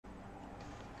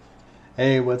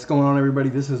Hey, what's going on, everybody?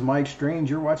 This is Mike Strange.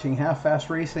 You're watching Half Fast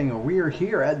Racing. We are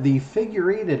here at the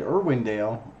Figure 8 at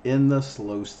Irwindale in the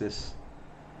Slostice.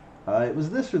 It was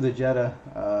this or the Jetta.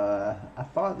 I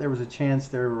thought there was a chance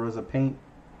there was a paint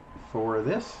for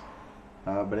this,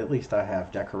 but at least I have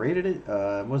decorated it.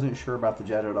 Wasn't sure about the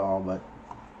Jetta at all, but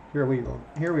here we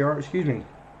are. Excuse me.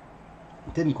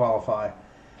 Didn't qualify.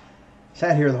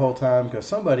 Sat here the whole time because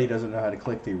somebody doesn't know how to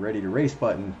click the ready to race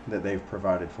button that they've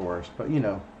provided for us. But you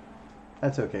know,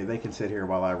 that's okay. They can sit here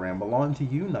while I ramble on to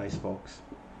you nice folks.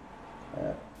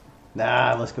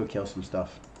 Let's go kill some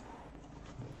stuff.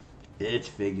 It's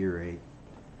Figure 8.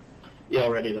 Y'all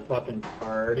ready to fucking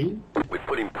party? We've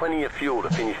put in plenty of fuel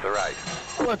to finish the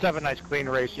race. Well, let's have a nice clean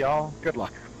race, y'all. Good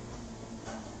luck.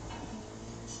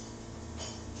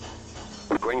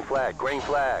 Green flag, green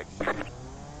flag.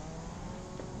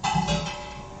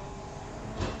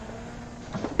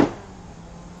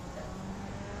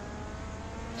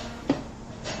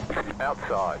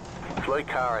 Outside. Slow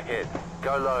car ahead.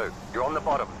 Go low. You're on the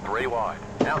bottom. 3 wide.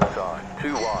 Outside.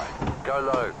 2 wide. Go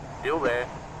low. Still there.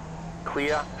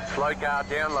 Clear. Slow car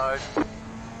down low.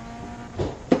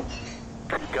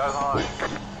 Go high.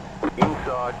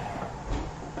 Inside.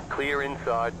 Clear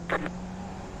inside.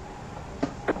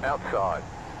 Outside.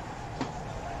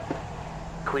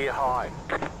 Clear high.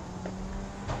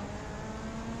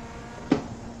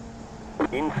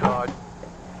 Inside.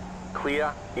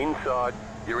 Clear. Inside.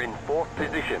 You're in 4th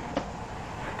position.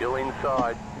 Still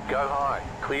inside. Go high.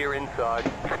 Clear inside.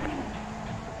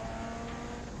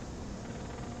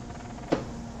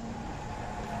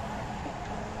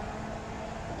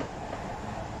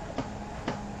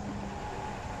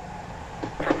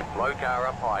 Low car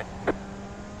up high.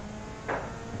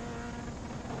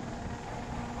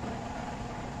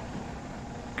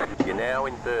 You're now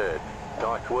in 3rd.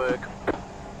 Nice work.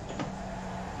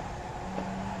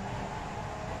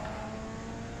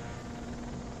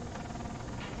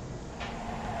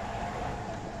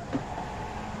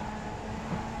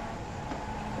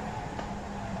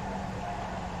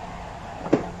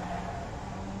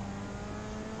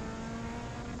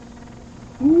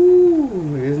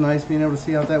 Ooh, it is nice being able to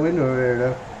see out that window over there,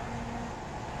 though.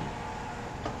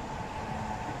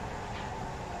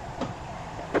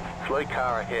 Slow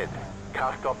car ahead.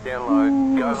 Car stop down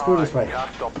low. Go let's high. go this way. Car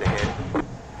stop ahead.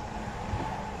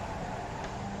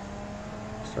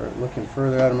 Start looking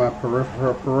further out of my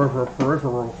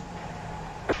peripheral.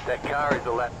 That car is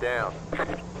a lap down.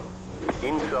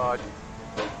 Inside.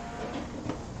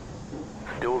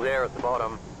 Still there at the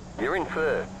bottom. You're in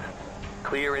 1st.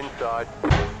 Clear inside.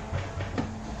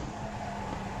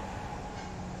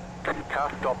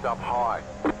 Car stopped up high.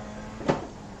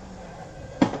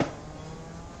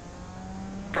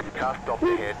 Car stopped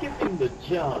Who's ahead. skipping the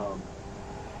jump?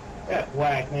 That's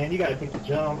whack, man. You gotta pick the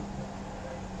jump.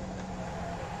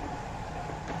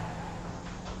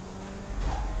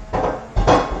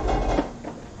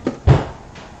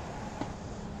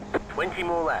 Twenty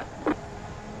more laps.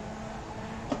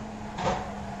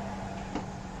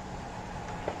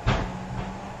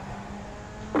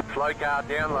 Slow car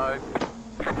down low.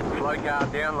 Slow car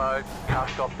down low. Car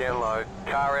stop down low.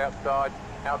 Car outside.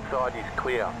 Outside is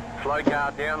clear. Slow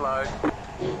car down low.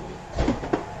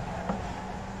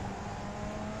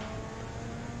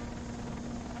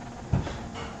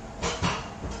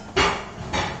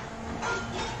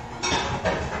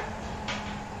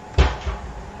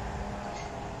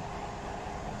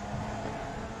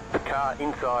 Car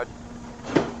inside.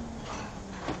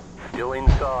 Still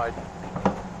inside.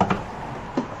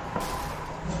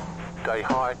 Stay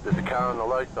high, there's a car on the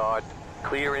low side.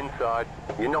 Clear inside.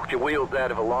 You knocked your wheels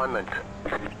out of alignment.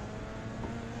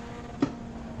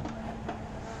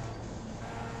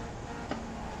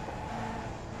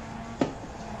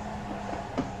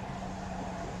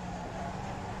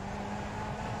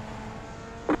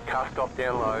 Car stop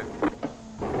down low.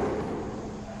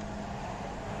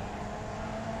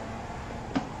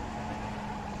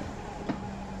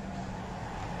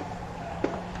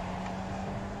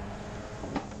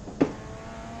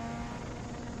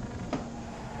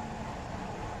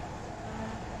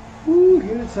 Ooh,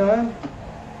 get it, son.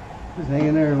 Just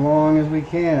hanging there as long as we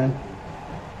can.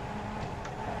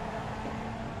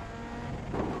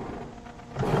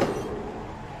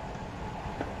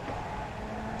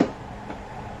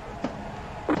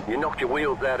 You knocked your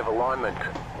wheels out of alignment.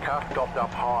 Car stopped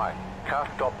up high. Car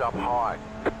stopped up high.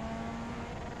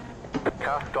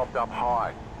 Car stopped up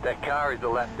high. That car is a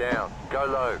lap down. Go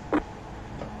low.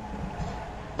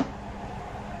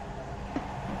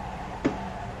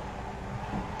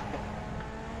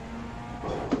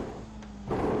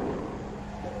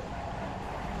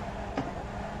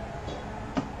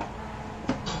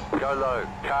 Go low.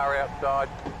 Car outside.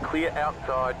 Clear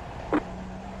outside.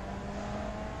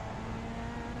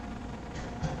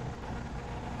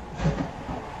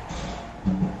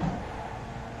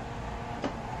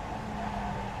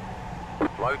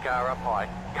 Low car up high.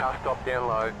 Car stop down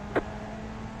low.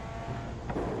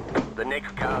 The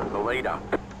next car's the leader.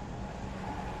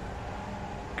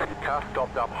 Car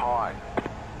stopped up high.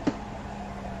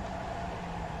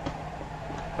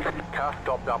 Car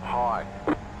stopped up high.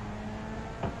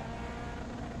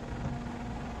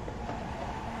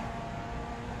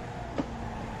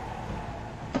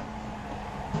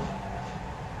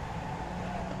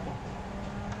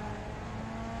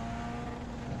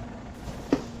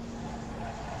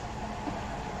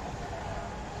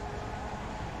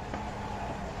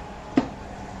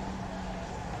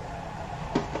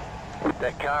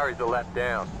 That car is a lap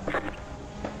down.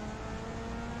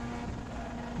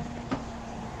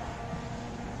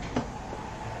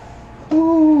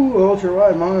 Ooh, ultra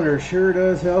wide monitor sure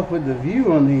does help with the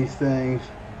view on these things.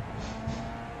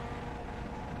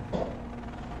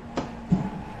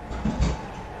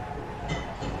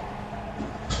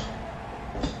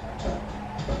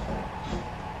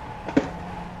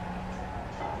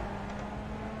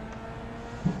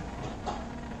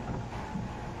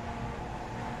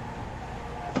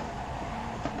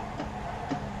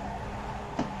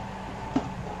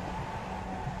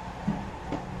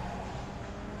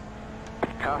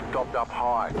 Car stopped up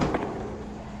high.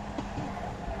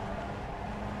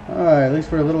 Alright, at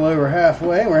least we're a little over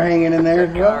halfway. We're hanging in there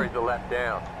as That car well. is a lap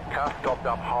down. Car stopped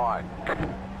up high.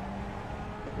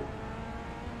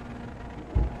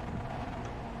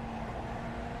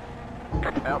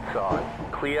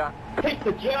 Outside. Clear. Take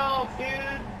the jump, dude.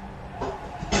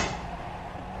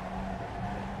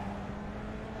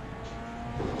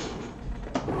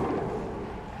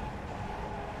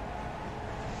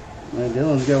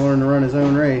 Dylan's got to learn to run his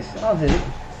own race. I'll hit it.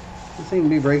 Doesn't seem to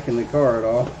be breaking the car at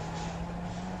all.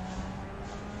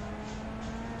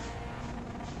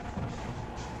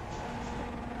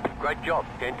 Great job.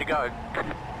 10 to go.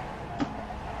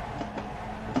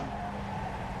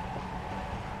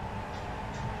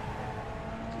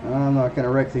 I'm not going to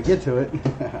wreck to get to it.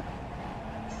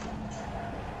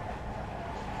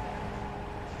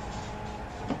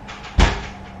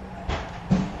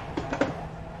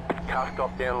 Car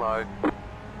stop down low.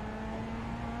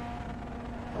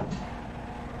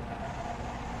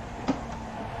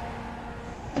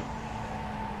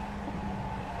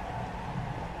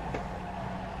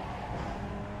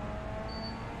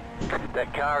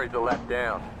 That car is a lap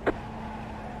down.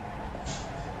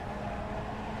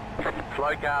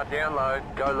 Slow car down low.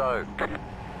 Go low.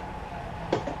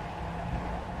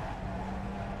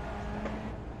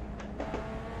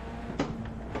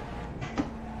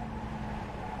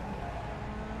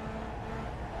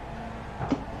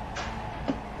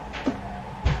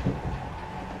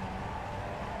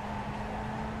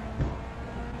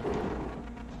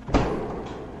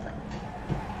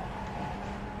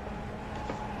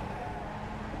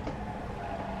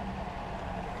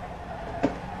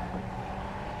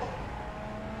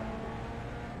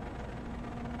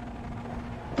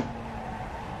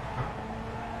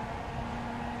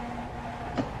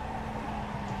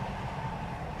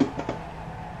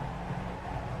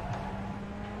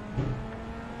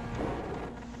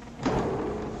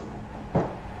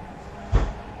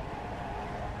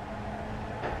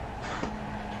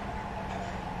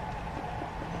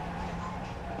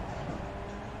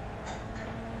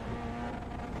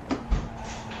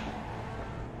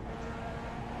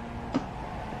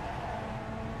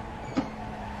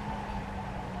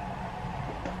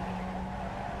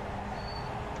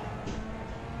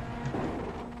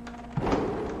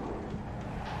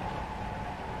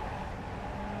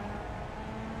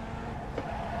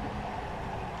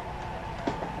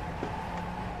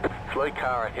 Slow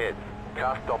car ahead.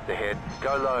 Car stopped ahead.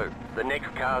 Go low. The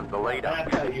next car's the leader.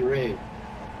 That's how you race.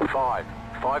 5.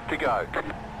 5 to go.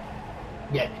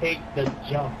 Yeah, take the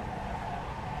jump.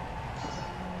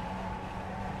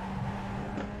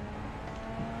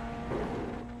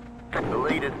 The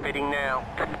leader's pitting now.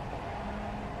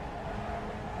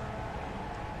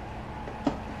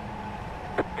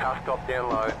 Car stop down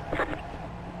low.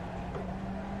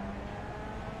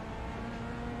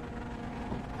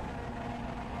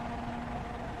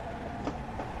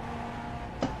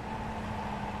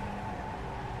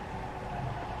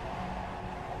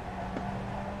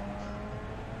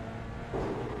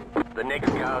 The next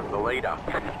car's the leader.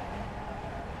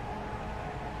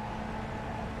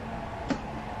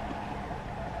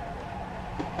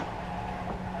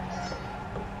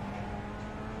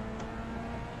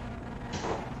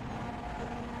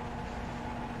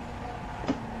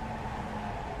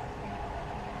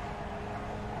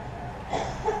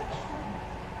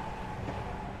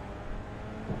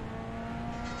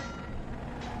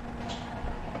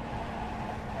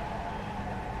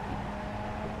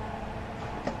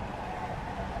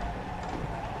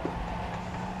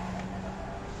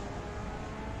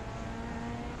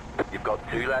 You've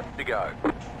got 2 laps to go.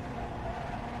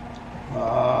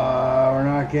 We're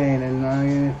not gaining. Not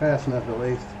gaining fast enough, at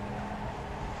least.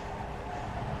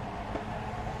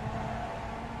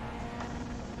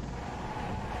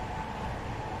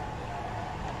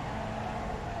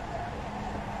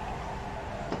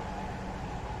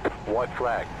 White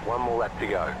flag. 1 more lap to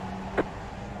go.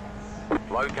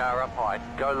 Low car up high.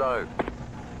 Go low.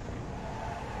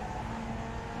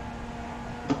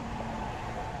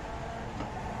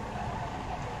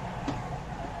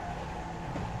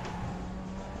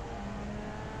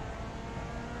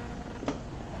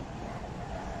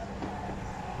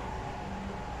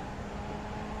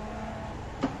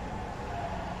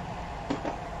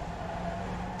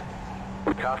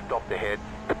 Car stopped ahead.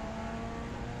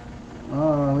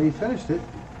 Oh, we finished it.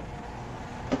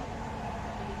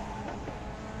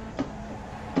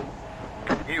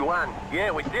 You won.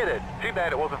 Yeah, we did it. Too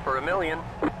bad it wasn't for $1 million.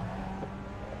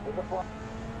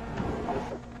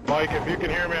 Mike, if you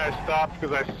can hear me, I stopped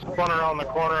because I spun around the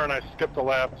corner and I skipped a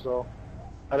lap, so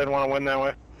I didn't want to win that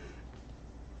way.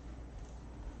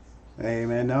 Hey,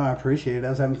 man, no, I appreciate it. I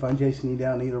was having fun chasing you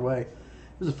down either way. It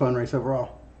was a fun race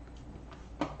overall.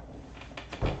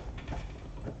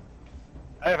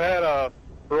 I've had a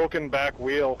broken back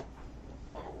wheel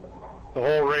the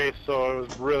whole race, so it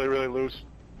was really, really loose.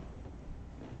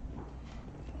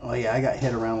 Oh, yeah, I got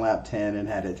hit around lap 10 and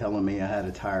had it telling me I had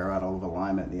a tire out of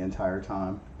alignment the entire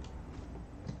time.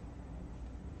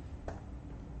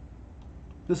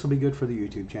 This will be good for the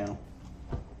YouTube channel.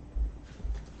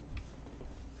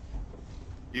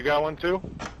 You got one too?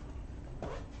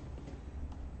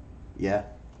 Yeah.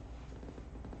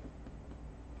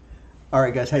 All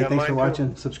right, guys. Hey, Yeah, thanks for mine too.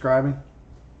 watching, subscribing.